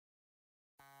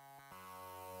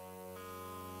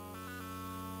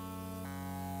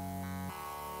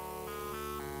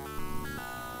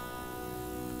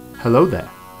Hello there,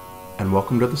 and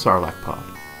welcome to the Sarlacc Pod.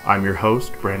 I'm your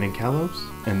host, Brandon Kalos,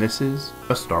 and this is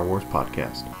a Star Wars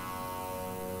podcast.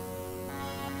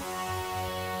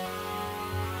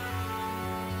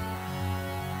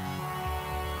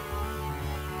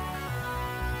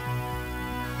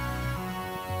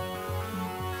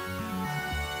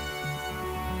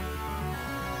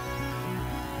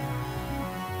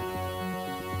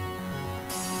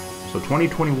 So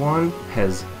 2021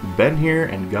 has been here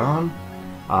and gone.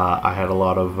 I had a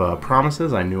lot of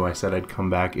promises. I knew I said I'd come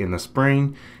back in the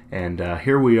spring, and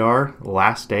here we are,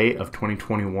 last day of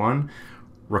 2021,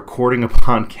 recording a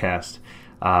podcast.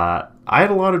 I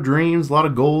had a lot of dreams, a lot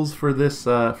of goals for this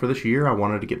year. I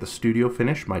wanted to get the studio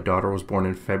finished. My daughter was born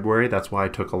in February. That's why I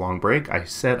took a long break. I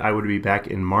said I would be back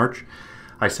in March.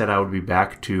 I said I would be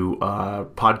back to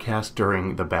podcast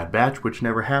during the Bad Batch, which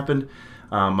never happened.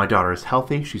 My daughter is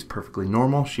healthy. She's perfectly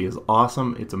normal. She is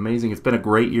awesome. It's amazing. It's been a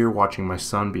great year watching my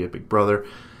son be a big brother,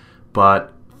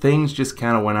 but things just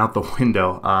kind of went out the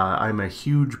window. I'm a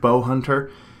huge bow hunter,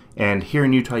 and here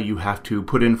in Utah, you have to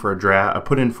put in for a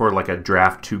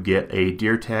draft to get a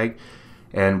deer tag.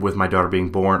 And with my daughter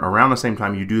being born around the same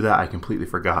time you do that, I completely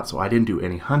forgot. So I didn't do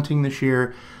any hunting this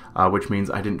year, which means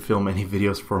I didn't film any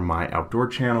videos for my outdoor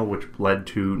channel, which led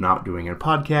to not doing any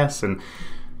podcasts and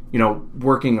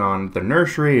working on the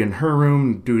nursery and her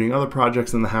room, doing other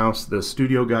projects in the house. The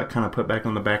studio got kind of put back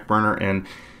on the back burner, and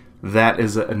that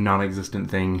is a non-existent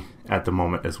thing at the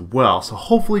moment as well. So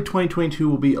hopefully 2022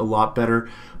 will be a lot better.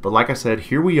 But like I said,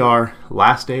 here we are,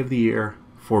 last day of the year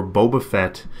for Boba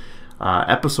Fett,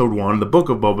 Episode 1, the Book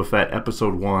of Boba Fett,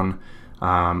 Episode 1.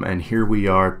 And here we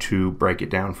are to break it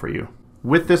down for you.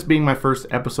 With this being my first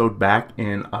episode back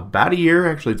in about a year,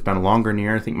 actually it's been a longer than a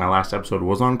year. I think my last episode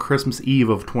was on Christmas Eve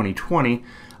of 2020.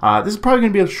 This is probably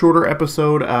going to be a shorter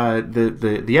episode.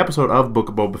 The episode of Book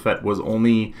of Boba Fett was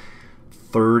only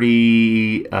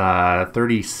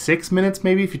 36 minutes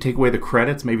maybe, if you take away the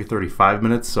credits, maybe 35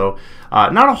 minutes. So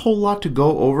not a whole lot to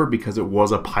go over because it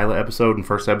was a pilot episode, and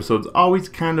first episodes always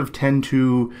kind of tend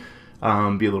to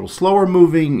be a little slower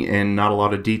moving and not a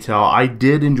lot of detail. I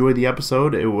did enjoy the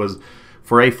episode. It was...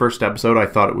 For a first episode, I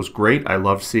thought it was great. I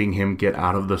loved seeing him get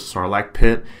out of the Sarlacc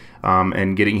pit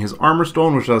and getting his armor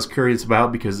stolen, which I was curious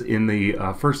about because in the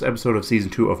first episode of Season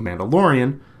 2 of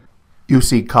Mandalorian, you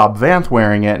see Cobb Vanth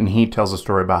wearing it, and he tells a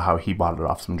story about how he bought it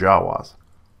off some Jawas.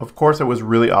 Of course, it was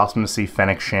really awesome to see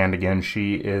Fennec Shand again.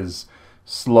 She is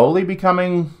slowly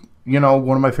becoming, one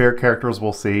of my favorite characters.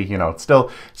 We'll see. It's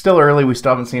still early. We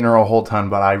still haven't seen her a whole ton,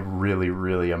 but I really,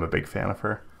 really am a big fan of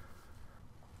her.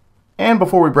 And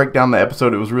before we break down the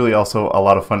episode, it was really also a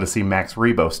lot of fun to see Max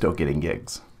Rebo still getting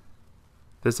gigs.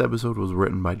 This episode was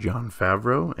written by Jon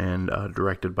Favreau and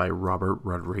directed by Robert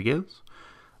Rodriguez.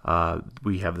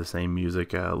 We have the same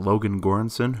music. Logan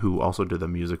Goranson, who also did the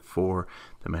music for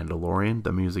The Mandalorian.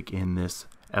 The music in this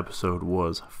episode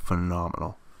was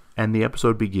phenomenal. And the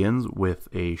episode begins with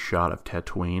a shot of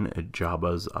Tatooine,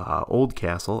 Jabba's old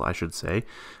castle, I should say.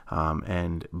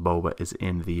 And Boba is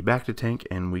in the bacta tank,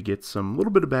 and we get some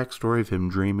little bit of backstory of him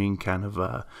dreaming, kind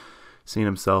of seeing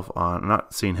himself on,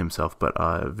 not seeing himself, but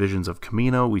visions of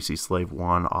Kamino. We see Slave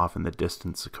One off in the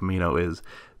distance. Kamino is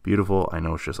beautiful. I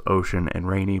know it's just ocean and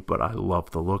rainy, but I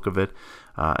love the look of it.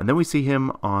 And then we see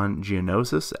him on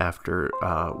Geonosis after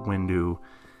Windu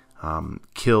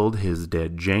killed his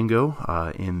dead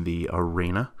Jango in the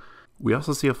arena. We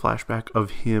also see a flashback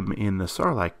of him in the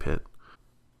Sarlacc pit,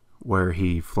 where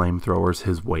he flamethrowers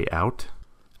his way out.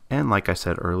 And like I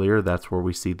said earlier, that's where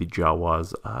we see the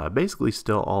Jawas basically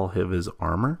steal all of his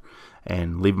armor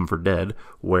and leave him for dead,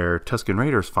 where Tusken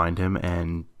Raiders find him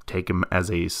and take him as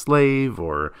a slave,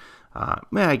 or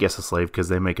I guess a slave, because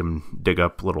they make him dig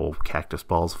up little cactus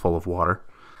balls full of water.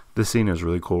 This scene is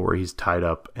really cool where he's tied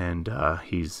up and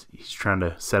he's trying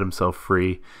to set himself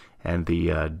free, and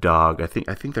the dog, I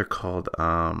think they're called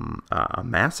a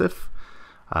Mastiff,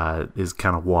 is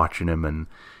kind of watching him,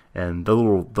 and the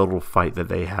little fight that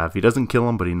they have. He doesn't kill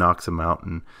him, but he knocks him out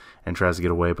and tries to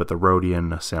get away, but the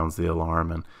Rodian sounds the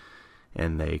alarm,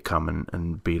 and they come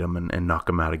and beat him and knock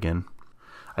him out again.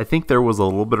 I think there was a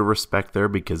little bit of respect there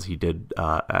because he did,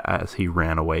 as he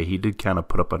ran away, he did kind of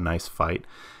put up a nice fight.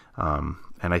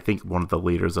 And I think one of the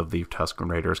leaders of the Tusken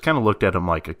Raiders kind of looked at him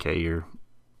like, okay, you're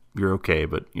okay,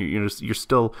 but you're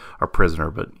still a prisoner,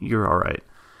 but you're all right.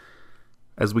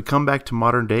 As we come back to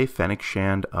modern day, Fennec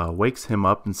Shand wakes him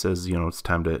up and says, it's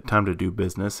time to do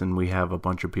business, and we have a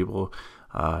bunch of people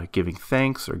giving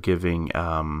thanks or giving,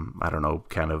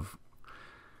 kind of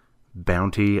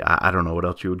bounty. I don't know what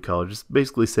else you would call it. Just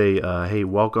basically say, hey,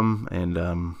 welcome,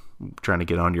 and trying to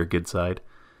get on your good side.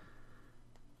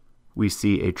 we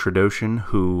see a Trandoshan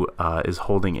who is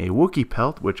holding a Wookiee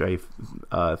pelt, which I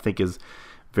think is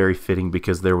very fitting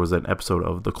because there was an episode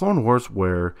of the Clone Wars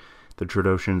where the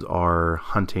Trandoshans are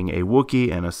hunting a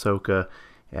Wookiee, and Ahsoka,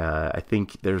 I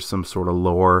think there's some sort of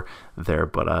lore there,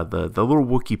 but the little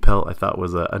Wookiee pelt I thought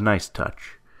was a nice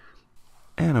touch.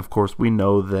 And of course, we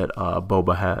know that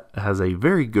Boba has a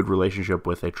very good relationship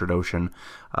with a Trandoshan.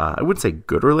 I wouldn't say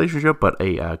good relationship, but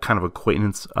a kind of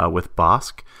acquaintance with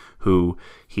Bosk, who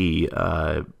he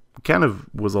kind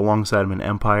of was alongside him in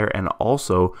Empire, and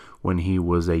also when he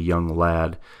was a young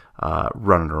lad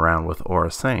running around with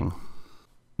Aurra Sing.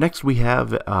 Next, we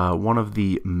have one of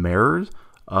the mayors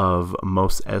of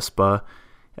Mos Espa,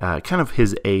 kind of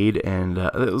his aide, and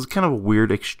it was kind of a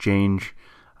weird exchange.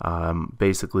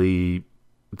 Basically,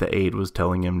 the aide was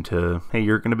telling him to, hey,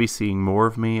 you're going to be seeing more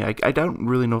of me. I don't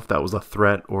really know if that was a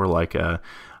threat or like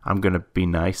I'm going to be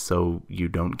nice so you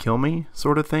don't kill me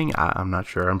sort of thing. I'm not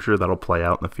sure. I'm sure that'll play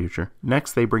out in the future.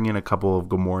 Next, they bring in a couple of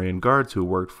Gamorrean guards who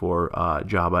worked for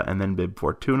Jabba and then Bib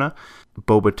Fortuna.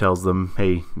 Boba tells them,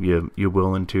 hey, you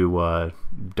willing to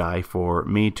die for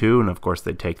me too? And of course,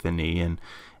 they take the knee,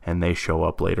 and they show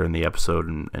up later in the episode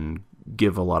and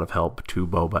give a lot of help to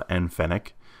Boba and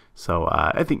Fennec. So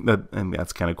I think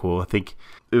that's kind of cool. I think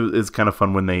it's kind of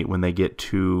fun when they get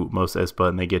to Mos Espa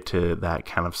and they get to that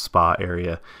kind of spa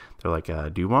area. They're like,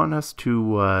 do you want us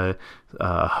to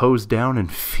hose down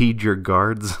and feed your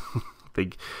guards? I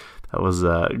think that was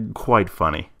quite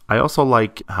funny. I also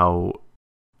like how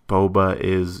Boba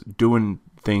is doing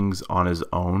things on his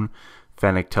own.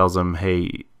 Fennec tells him,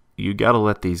 hey, you got to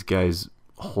let these guys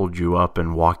hold you up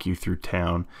and walk you through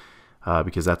town.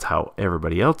 Because that's how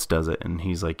everybody else does it. And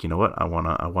he's like, you know what? I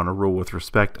wanna rule with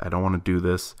respect. I don't want to do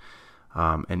this.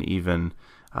 And even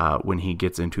when he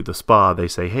gets into the spa, they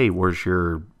say, hey, where's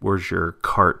your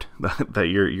cart that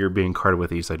you're being carted with?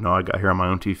 He's like, no, I got here on my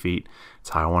own 2 feet. It's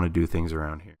how I want to do things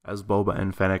around here. As Boba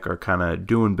and Fennec are kind of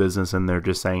doing business, and they're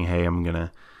just saying, hey, I'm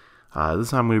gonna this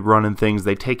time we running things.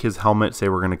 They take his helmet, say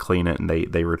we're gonna clean it, and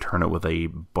they return it with a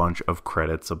bunch of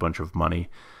credits, a bunch of money.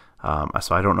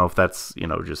 So I don't know if that's,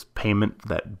 just payment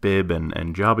that Bib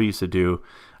and Jabba used to do.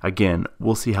 Again,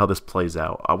 we'll see how this plays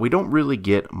out. We don't really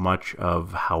get much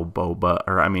of how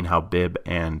how Bib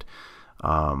and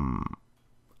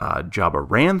Jabba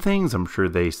ran things. I'm sure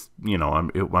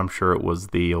I'm sure it was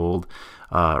the old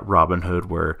Robin Hood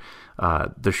where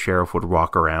the sheriff would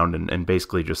walk around and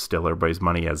basically just steal everybody's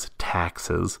money as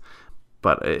taxes.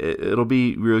 But it'll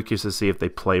be really curious to see if they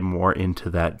play more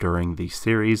into that during the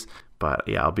series. But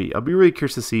yeah, I'll be really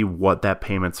curious to see what that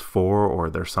payment's for, or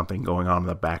there's something going on in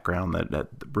the background that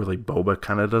really Boba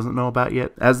kind of doesn't know about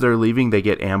yet. As they're leaving, they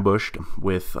get ambushed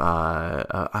with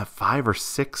 5 or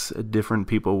 6 different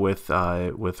people with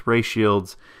ray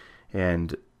shields,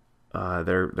 and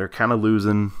they're kind of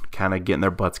losing, kind of getting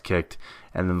their butts kicked.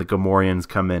 And then the Gamorreans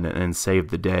come in and save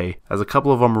the day. As a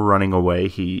couple of them are running away,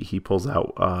 he pulls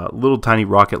out a little tiny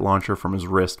rocket launcher from his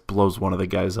wrist, blows one of the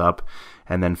guys up,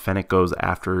 and then Fennec goes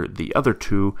after the other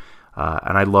 2.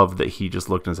 And I love that he just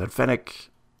looked and said, Fennec,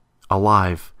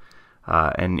 alive.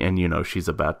 And she's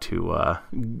about to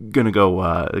gonna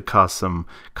go cause some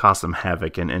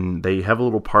havoc, and they have a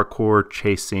little parkour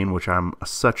chase scene, which I'm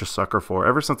such a sucker for.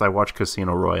 Ever since I watched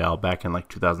Casino Royale back in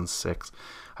 2006,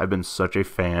 I've been such a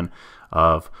fan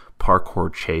of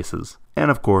parkour chases. And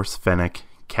of course, Fennec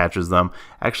catches them,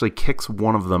 actually kicks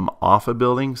one of them off a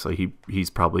building, so he's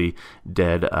probably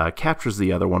dead. Captures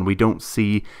the other one. We don't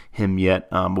see him yet,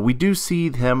 but we do see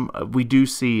him. We do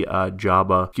see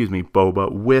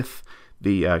Boba with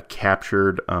the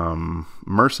captured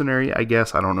mercenary, I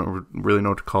guess. I don't really know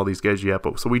what to call these guys yet,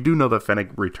 but so we do know that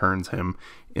Fennec returns him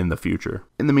in the future.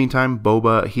 In the meantime,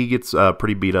 Boba, he gets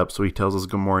pretty beat up, so he tells his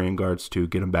Gamorrean guards to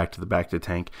get him back to the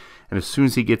tank. And as soon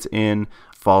as he gets in,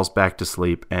 falls back to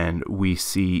sleep, and we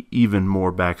see even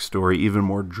more backstory, even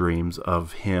more dreams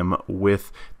of him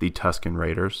with the Tusken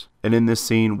Raiders. And in this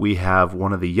scene, we have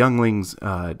one of the younglings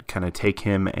kind of take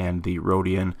him and the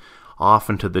Rodian off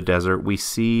into the desert. We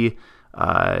see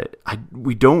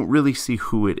we don't really see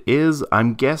who it is.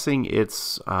 I'm guessing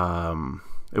it's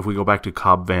if we go back to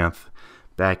Cobb Vanth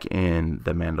back in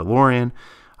The Mandalorian,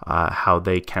 how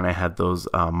they kind of had those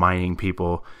mining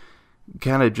people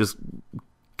kind of just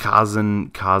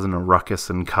causing a ruckus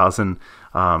and causing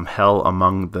hell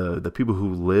among the people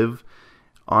who live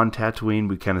on Tatooine.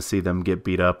 We kind of see them get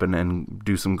beat up and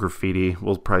do some graffiti.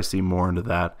 We'll probably see more into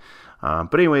that.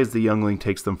 But anyways, the youngling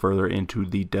takes them further into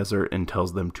the desert and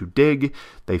tells them to dig.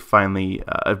 They finally,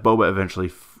 Boba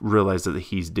eventually realizes that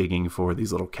he's digging for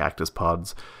these little cactus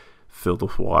pods filled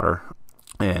with water.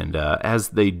 And as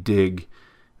they dig,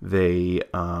 they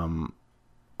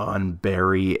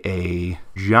unbury a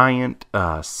giant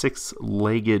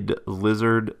 6-legged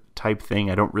lizard type thing.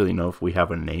 I don't really know if we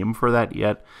have a name for that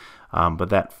yet, but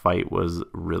that fight was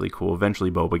really cool.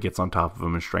 Eventually Boba gets on top of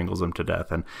him and strangles him to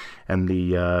death, and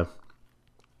the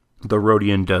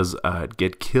Rodian does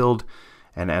get killed.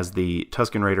 And as the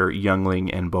Tusken Raider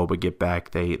youngling and Boba get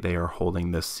back, they are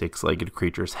holding this 6-legged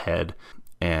creature's head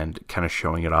and kind of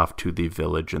showing it off to the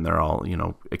village, and they're all,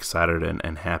 excited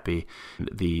and happy.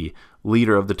 The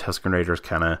leader of the Tusken Raiders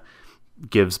kind of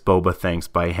gives Boba thanks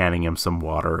by handing him some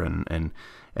water, and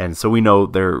so we know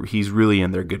he's really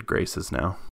in their good graces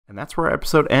now. And that's where our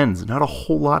episode ends. Not a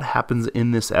whole lot happens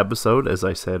in this episode, as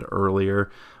I said earlier.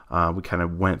 We kind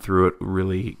of went through it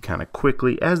really kind of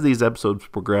quickly. As these episodes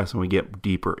progress and we get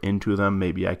deeper into them,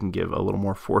 maybe I can give a little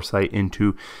more foresight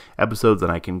into episodes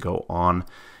and I can go on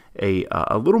a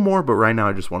little more. But right now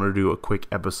I just wanted to do a quick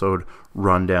episode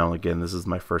rundown. Again, this is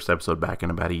my first episode back in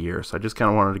about a year, so I just kind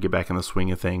of wanted to get back in the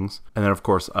swing of things. And then, of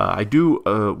course, I do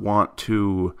want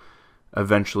to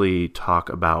eventually talk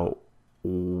about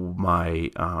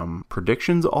my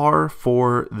predictions are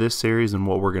for this series and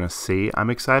what we're going to see.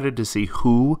 I'm excited to see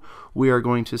who we are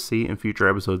going to see in future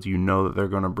episodes. You know that they're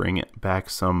going to bring back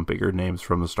some bigger names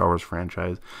from the Star Wars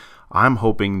franchise. I'm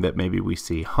hoping that maybe we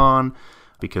see Han,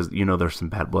 because there's some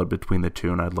bad blood between the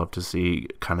two, and I'd love to see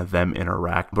kind of them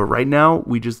interact. But right now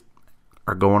we just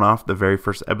are going off the very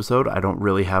first episode. I don't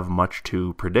really have much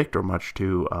to predict or much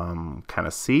to kind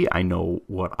of see. I know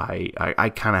what I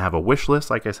kind of have a wish list.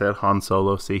 Like I said, Han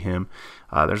Solo, see him.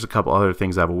 There's a couple other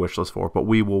things I have a wish list for, but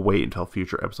we will wait until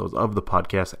future episodes of the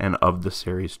podcast and of the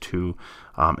series to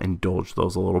indulge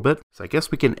those a little bit. So I guess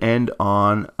we can end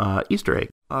on Easter egg.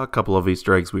 A couple of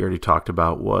Easter eggs we already talked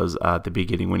about was at the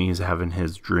beginning when he's having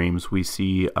his dreams. We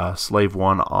see Slave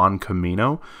One on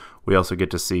Kamino. We also get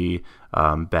to see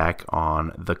back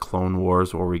on the Clone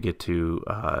Wars, where we get to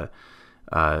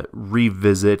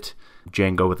revisit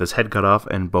Jango with his head cut off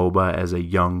and Boba as a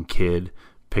young kid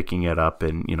picking it up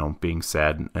and, being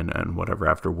sad and whatever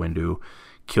after Windu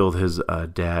killed his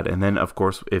dad. And then, of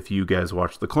course, if you guys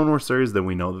watch the Clone Wars series, then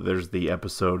we know that there's the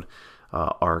episode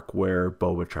arc where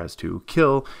Boba tries to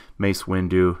kill Mace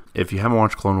Windu. If you haven't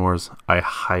watched Clone Wars, I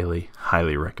highly,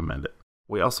 highly recommend it.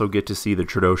 We also get to see the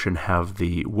Trandoshan have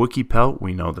the Wookiee pelt.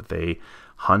 We know that they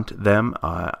hunt them.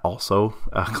 Also,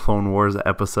 a Clone Wars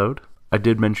episode. I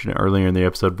did mention it earlier in the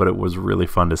episode, but it was really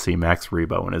fun to see Max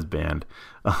Rebo and his band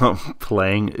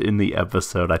playing in the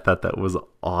episode. I thought that was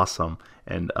awesome.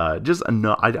 And I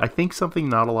think something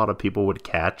not a lot of people would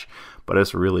catch, but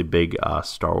us really big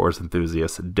Star Wars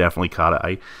enthusiasts definitely caught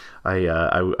it. I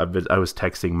was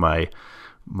texting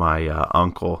my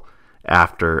uncle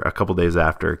a couple days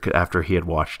after he had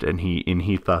watched it, and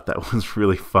he thought that was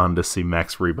really fun to see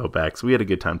Max Rebo back. So we had a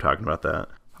good time talking about that.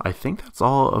 I think that's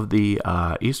all of the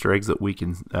Easter eggs that we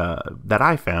can that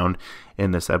I found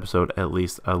in this episode. At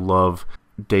least I love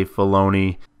Dave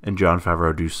Filoni and Jon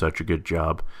Favreau do such a good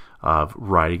job of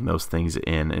writing those things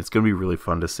in. It's going to be really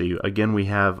fun to see. Again, we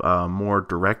have more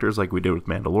directors like we did with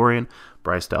Mandalorian.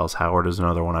 Bryce Dallas Howard is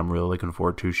another one I'm really looking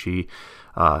forward to. She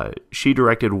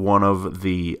directed one of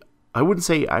the I wouldn't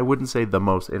say the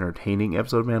most entertaining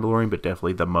episode of Mandalorian, but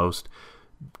definitely the most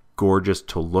gorgeous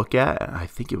to look at. I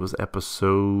think it was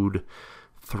episode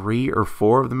 3 or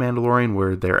 4 of The Mandalorian,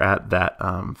 where they're at that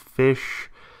the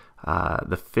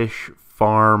fish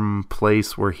farm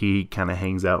place where he kind of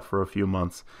hangs out for a few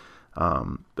months.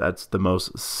 That's the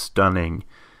most stunning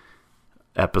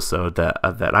episode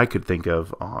that I could think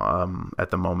of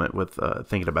at the moment with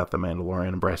thinking about The Mandalorian.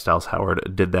 And Bryce Dallas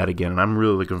Howard did that again, and I'm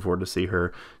really looking forward to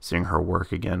seeing her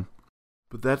work again.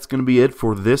 But that's going to be it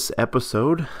for this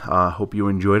episode. Hope you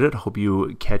enjoyed it. Hope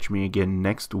you catch me again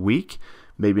next week.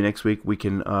 Maybe next week we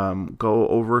can go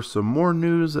over some more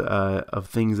news of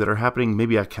things that are happening.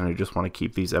 Maybe I kind of just want to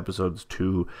keep these episodes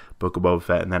to Book of Boba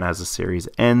Fett, and then as the series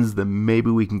ends, then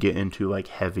maybe we can get into like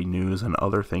heavy news and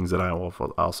other things that I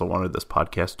also wanted this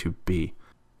podcast to be.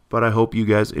 But I hope you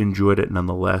guys enjoyed it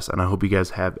nonetheless, and I hope you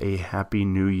guys have a happy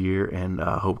new year, and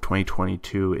hope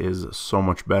 2022 is so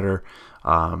much better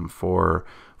for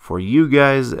you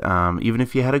guys. Even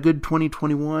if you had a good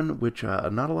 2021, which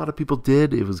not a lot of people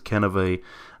did. It was kind of a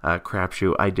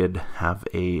crapshoot. I did have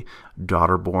a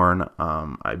daughter born.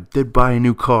 I did buy a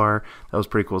new car. That was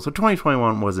pretty cool. So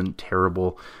 2021 wasn't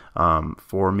terrible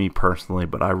for me personally,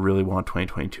 but I really want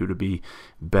 2022 to be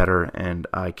better, and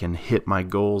I can hit my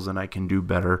goals and I can do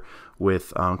better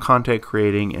with content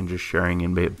creating and just sharing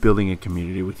and building a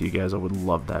community with you guys. I would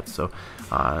love that. So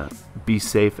be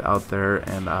safe out there,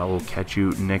 and I will catch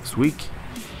you next week.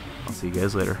 I'll see you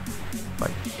guys later.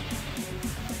 Bye.